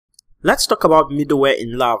Let's talk about middleware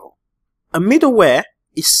in Laravel. A middleware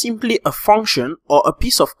is simply a function or a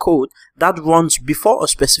piece of code that runs before a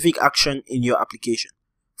specific action in your application.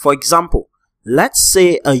 For example, let's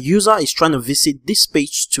say a user is trying to visit this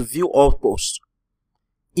page to view all posts.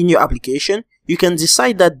 In your application, you can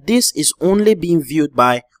decide that this is only being viewed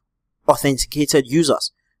by authenticated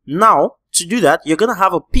users. Now, to do that, you're going to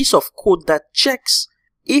have a piece of code that checks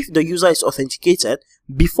if the user is authenticated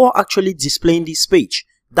before actually displaying this page.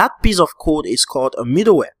 That piece of code is called a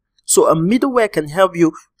middleware. So a middleware can help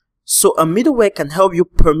you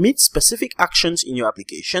permit specific actions in your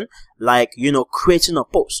application, like, creating a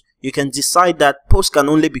post. You can decide that posts can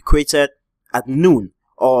only be created at noon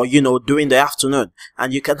or, during the afternoon.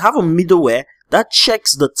 And you can have a middleware that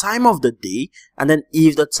checks the time of the day. And then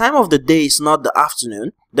if the time of the day is not the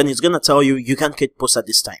afternoon, then it's going to tell you you can't create posts at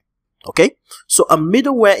this time. Okay? So a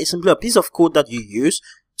middleware is simply a piece of code that you use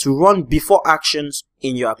to run before actions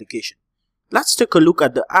in your application. Let's take a look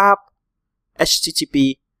at the app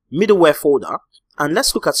HTTP middleware folder, and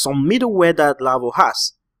let's look at some middleware that Laravel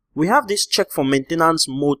has. We have this check for maintenance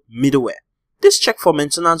mode middleware. This check for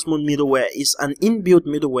maintenance mode middleware is an inbuilt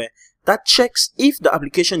middleware that checks if the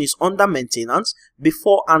application is under maintenance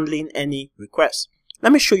before handling any requests.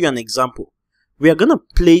 Let me show you an example. We are going to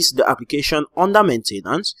place the application under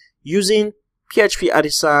maintenance using PHP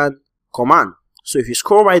artisan command. So if you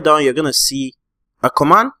scroll right down, you're going to see a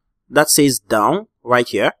command that says down right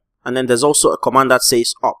here, and then there's also a command that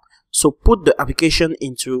says up. So put the application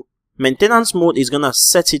into maintenance mode is going to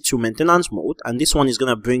set it to maintenance mode, and this one is going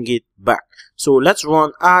to bring it back. So let's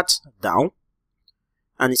run at down,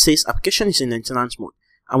 and it says application is in maintenance mode.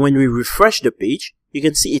 And when we refresh the page, you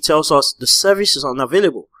can see it tells us the service is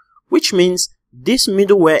unavailable, which means this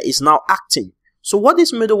middleware is now acting. So what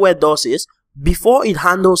this middleware does is, before it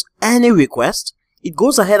handles any request, it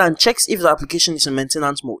goes ahead and checks if the application is in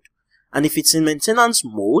maintenance mode. And if it's in maintenance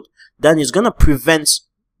mode, then it's going to prevent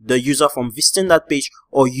the user from visiting that page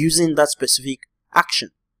or using that specific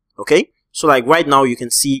action. Okay? So like right now, you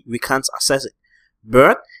can see we can't access it.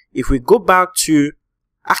 But if we go back to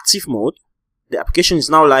active mode, the application is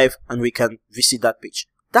now live and we can visit that page.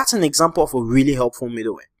 That's an example of a really helpful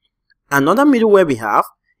middleware. Another middleware we have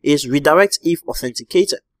is redirect if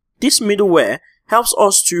authenticated. This middleware helps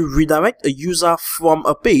us to redirect a user from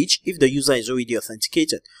a page if the user is already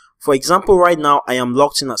authenticated. For example, right now I am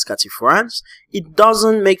logged in as Cathy France. It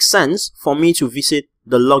doesn't make sense for me to visit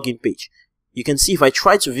the login page. You can see if I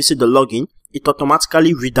try to visit the login, it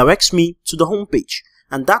automatically redirects me to the home page.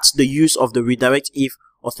 And that's the use of the redirect if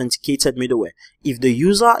authenticated middleware. If the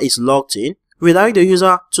user is logged in, redirect the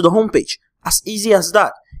user to the home page. As easy as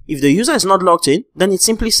that. If the user is not logged in, then it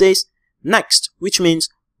simply says next, which means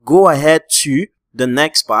go ahead to the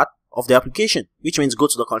next part of the application, which means go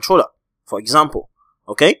to the controller, for example.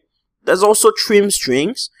 Okay? There's also trim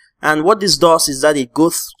strings, and what this does is that it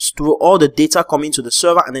goes through all the data coming to the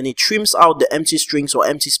server and then it trims out the empty strings or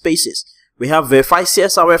empty spaces. We have verify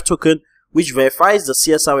CSRF token, which verifies the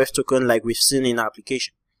CSRF token like we've seen in our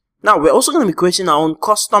application. Now, we're also going to be creating our own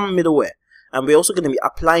custom middleware, and we're also going to be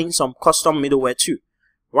applying some custom middleware too.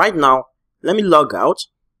 Right now, let me log out.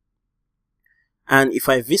 And if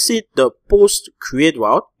I visit the post create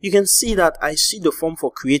route, you can see that I see the form for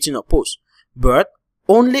creating a post. But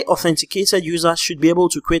only authenticated users should be able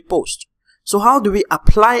to create posts. So how do we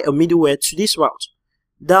apply a middleware to this route?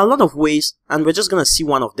 There are a lot of ways, and we're just going to see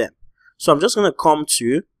one of them. So I'm just going to come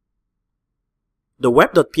to the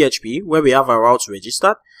web.php where we have our routes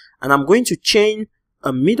registered, and I'm going to chain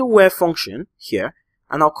a middleware function here,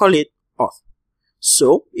 and I'll call it auth.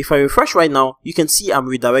 So if I refresh right now, you can see I'm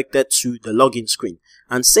redirected to the login screen.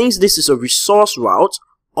 And since this is a resource route,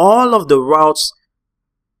 all of the routes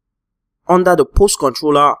under the post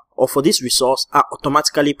controller or for this resource are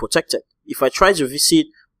automatically protected. If I try to visit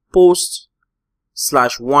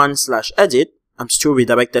post/1/edit, I'm still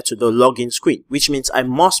redirected to the login screen, which means I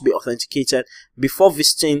must be authenticated before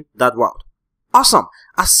visiting that route. Awesome!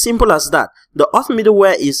 As simple as that. The auth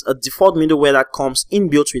middleware is a default middleware that comes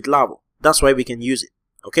inbuilt with Laravel. That's why we can use it.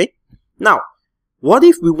 Okay? Now, what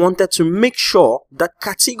if we wanted to make sure that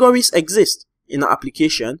categories exist in our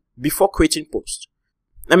application before creating posts?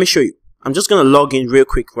 Let me show you. I'm just going to log in real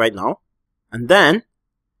quick right now, and then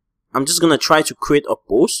I'm just going to try to create a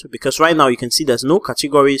post, because right now you can see there's no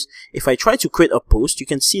categories. If I try to create a post, you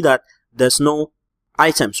can see that there's no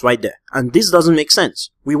items right there, and this doesn't make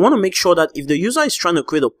sense. We want to make sure that if the user is trying to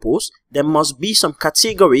create a post, there must be some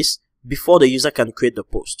categories before the user can create the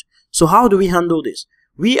post. So how do we handle this?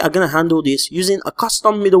 We are going to handle this using a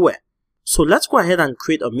custom middleware. So let's go ahead and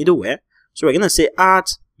create a middleware. So we're going to say add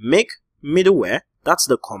make middleware. That's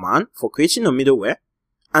the command for creating a middleware.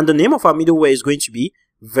 and the name of our middleware is going to be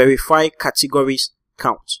verify categories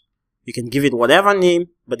count. You can give it whatever name,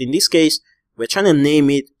 but in this case, we're trying to name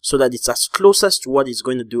it so that it's as closest to what it's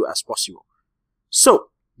going to do as possible. So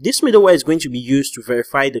this middleware is going to be used to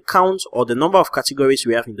verify the count or the number of categories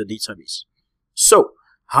we have in the database. So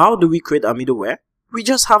how do we create a middleware? We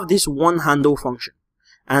just have this one handle function,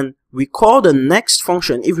 and we call the next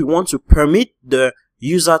function if we want to permit the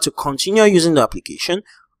user to continue using the application.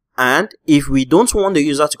 And if we don't want the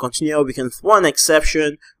user to continue, we can throw an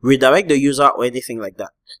exception, redirect the user, or anything like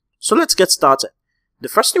that. So let's get started. The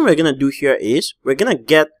first thing we're going to do here is we're going to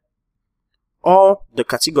get all the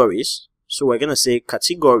categories. So we're going to say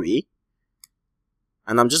category,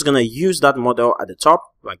 and I'm just going to use that model at the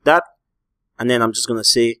top like that. And then I'm just going to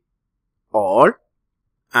say all,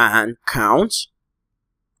 and count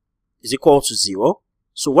is equal to 0.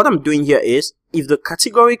 So what I'm doing here is if the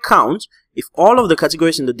category count, if all of the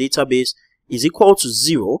categories in the database is equal to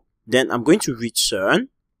 0, then I'm going to return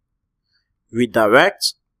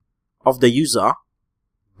redirect of the user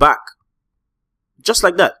back. Just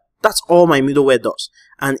like that. That's all my middleware does.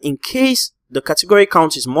 And in case the category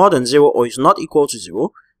count is more than 0 or is not equal to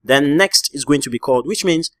 0, then next is going to be called, which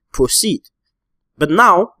means proceed. But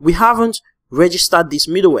now we haven't registered this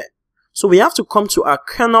middleware. So we have to come to our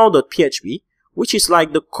kernel.php, which is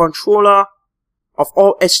like the controller of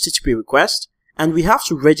all HTTP requests, and we have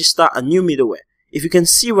to register a new middleware. If you can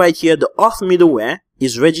see right here, the auth middleware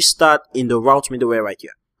is registered in the route middleware right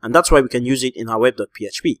here. And that's why we can use it in our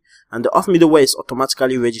web.php. And the auth middleware is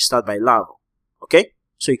automatically registered by Laravel. Okay?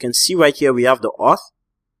 So you can see right here we have the auth,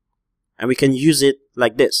 and we can use it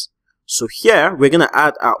like this. So here we're going to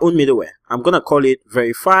add our own middleware. I'm going to call it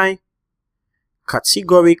verify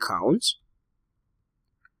category count.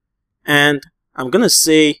 And I'm going to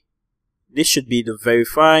say this should be the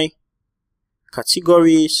verify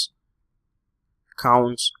categories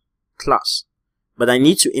count class. But I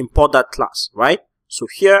need to import that class, right? So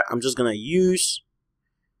here I'm just going to use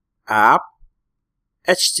app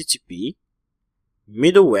http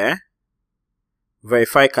middleware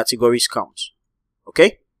verify categories count.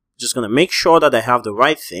 Okay? Just going to make sure that I have the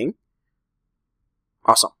right thing.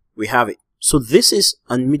 Awesome. We have it. So this is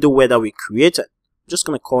a middleware that we created. I'm just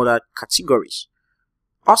going to call that categories.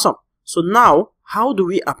 Awesome. So now, how do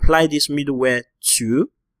we apply this middleware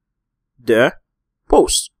to the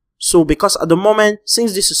post? So because at the moment,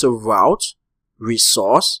 since this is a route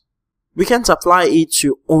resource, we can't apply it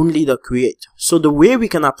to only the create. So the way we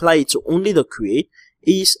can apply it to only the create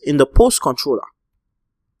is in the post controller.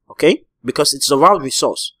 Okay? Because it's a route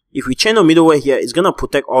resource. If we change the middleware here, it's going to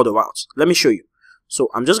protect all the routes. Let me show you. So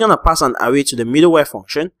I'm just going to pass an array to the middleware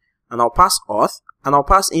function, and I'll pass auth, and I'll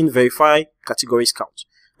pass in verify categories count.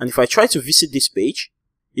 And if I try to visit this page,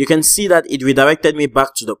 you can see that it redirected me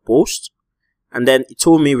back to the post, and then it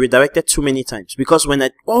told me redirected too many times, because when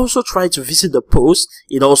I also try to visit the post,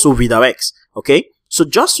 it also redirects. Okay, so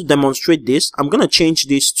just to demonstrate this, I'm going to change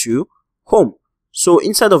this to home. So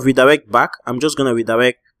instead of redirect back, I'm just going to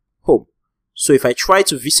redirect home. So if I try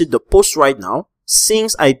to visit the post right now,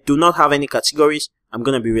 since I do not have any categories, I'm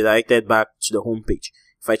going to be redirected back to the home page.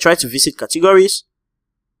 If I try to visit categories,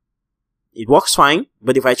 it works fine.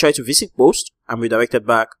 But if I try to visit post, I'm redirected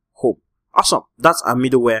back home. Awesome. That's our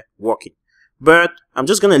middleware working. But I'm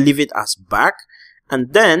just going to leave it as back.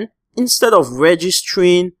 And then instead of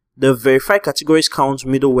registering the verify categories count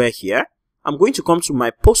middleware here, I'm going to come to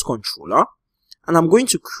my post controller, and I'm going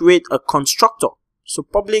to create a constructor. So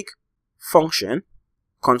public function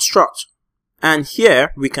construct. And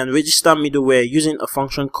here we can register middleware using a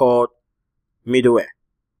function called middleware.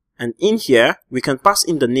 And in here we can pass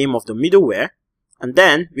in the name of the middleware, and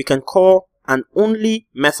then we can call an only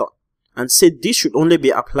method and say this should only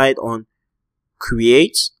be applied on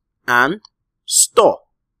create and store.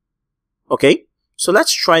 Okay, so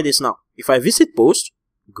let's try this now. If I visit post,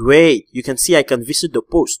 great, you can see I can visit the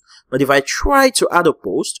post. But if I try to add a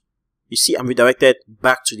post, you see I'm redirected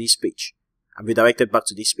back to this page. I'm redirected back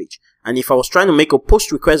to this page. And if I was trying to make a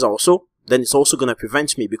post request also, then it's also going to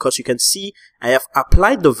prevent me, because you can see I have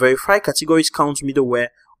applied the verify categories count middleware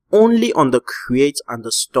only on the create and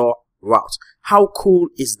the store route. How cool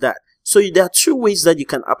is that? So there are two ways that you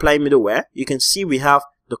can apply middleware. You can see we have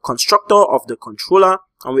the constructor of the controller,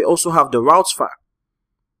 and we also have the routes file.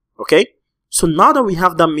 Okay, so now that we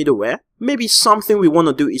have that middleware, maybe something we want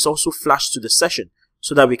to do is also flash to the session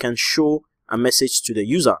so that we can show a message to the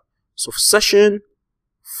user. So session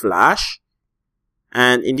flash,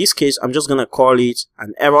 and in this case I'm just going to call it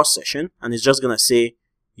an error session, and it's just going to say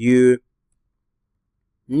you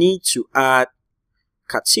need to add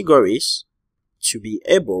categories to be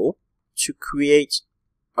able to create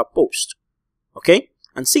a post. Okay,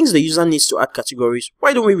 And since the user needs to add categories,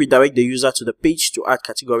 why don't we redirect the user to the page to add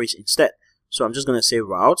categories instead? So I'm just going to say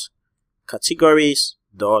route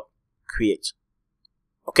categories.create.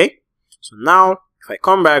 Okay, so now if I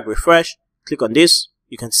come back, refresh, click on this,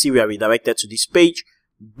 you can see we are redirected to this page,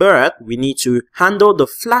 but we need to handle the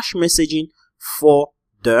flash messaging for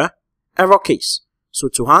the error case. So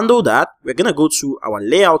to handle that, we're going to go to our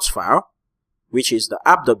layouts file, which is the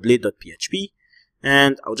app.blade.php,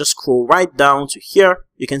 and I'll just scroll right down to here.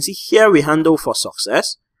 You can see here we handle for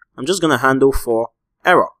success. I'm just going to handle for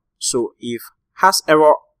error. So if has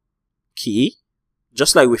error key,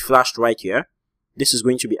 just like we flashed right here, this is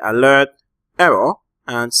going to be alert error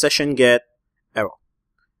and session get error.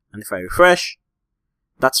 And if I refresh,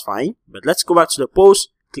 that's fine. But let's go back to the post,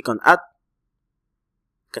 click on add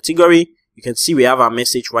category. You can see we have our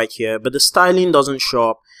message right here, but the styling doesn't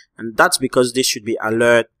show up, and that's because this should be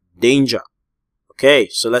alert danger. Okay,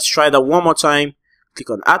 so let's try that one more time. Click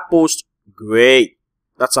on add post. Great.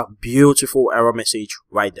 That's a beautiful error message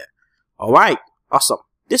right there. Alright, awesome.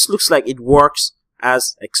 This looks like it works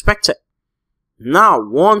as expected. Now,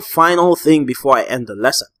 one final thing before I end the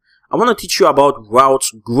lesson. I want to teach you about route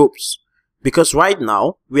groups, because right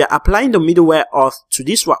now we are applying the middleware auth to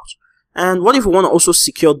this route. And what if we want to also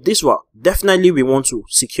secure this route? Definitely we want to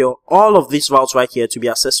secure all of these routes right here to be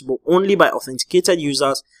accessible only by authenticated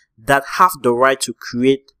users that have the right to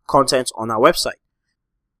create content on our website.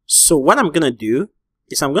 So what I'm going to do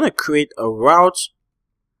is I'm going to create a route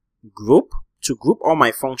group to group all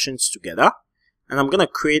my functions together. And I'm going to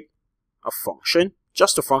create a function,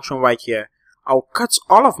 just a function right here. I'll cut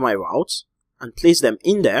all of my routes and place them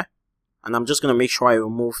in there. And I'm just going to make sure I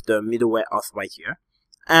remove the middleware auth right here.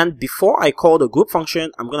 And before I call the group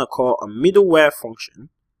function, I'm going to call a middleware function.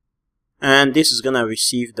 And this is going to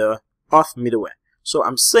receive the auth middleware. So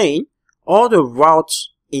I'm saying all the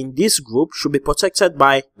routes in this group should be protected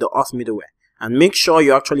by the auth middleware. And make sure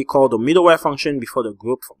you actually call the middleware function before the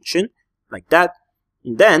group function, like that.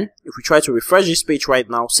 And then, if we try to refresh this page right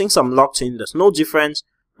now, since I'm logged in, there's no difference.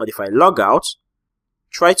 But if I log out,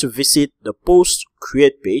 try to visit the post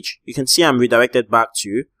create page, you can see I'm redirected back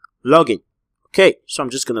to login. Okay, so I'm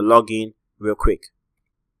just going to log in real quick.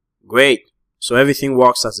 Great. So everything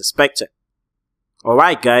works as expected.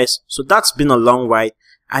 Alright guys, so that's been a long ride.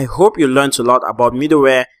 I hope you learned a lot about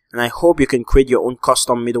middleware, and I hope you can create your own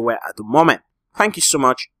custom middleware at the moment. Thank you so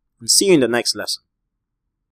much, and see you in the next lesson.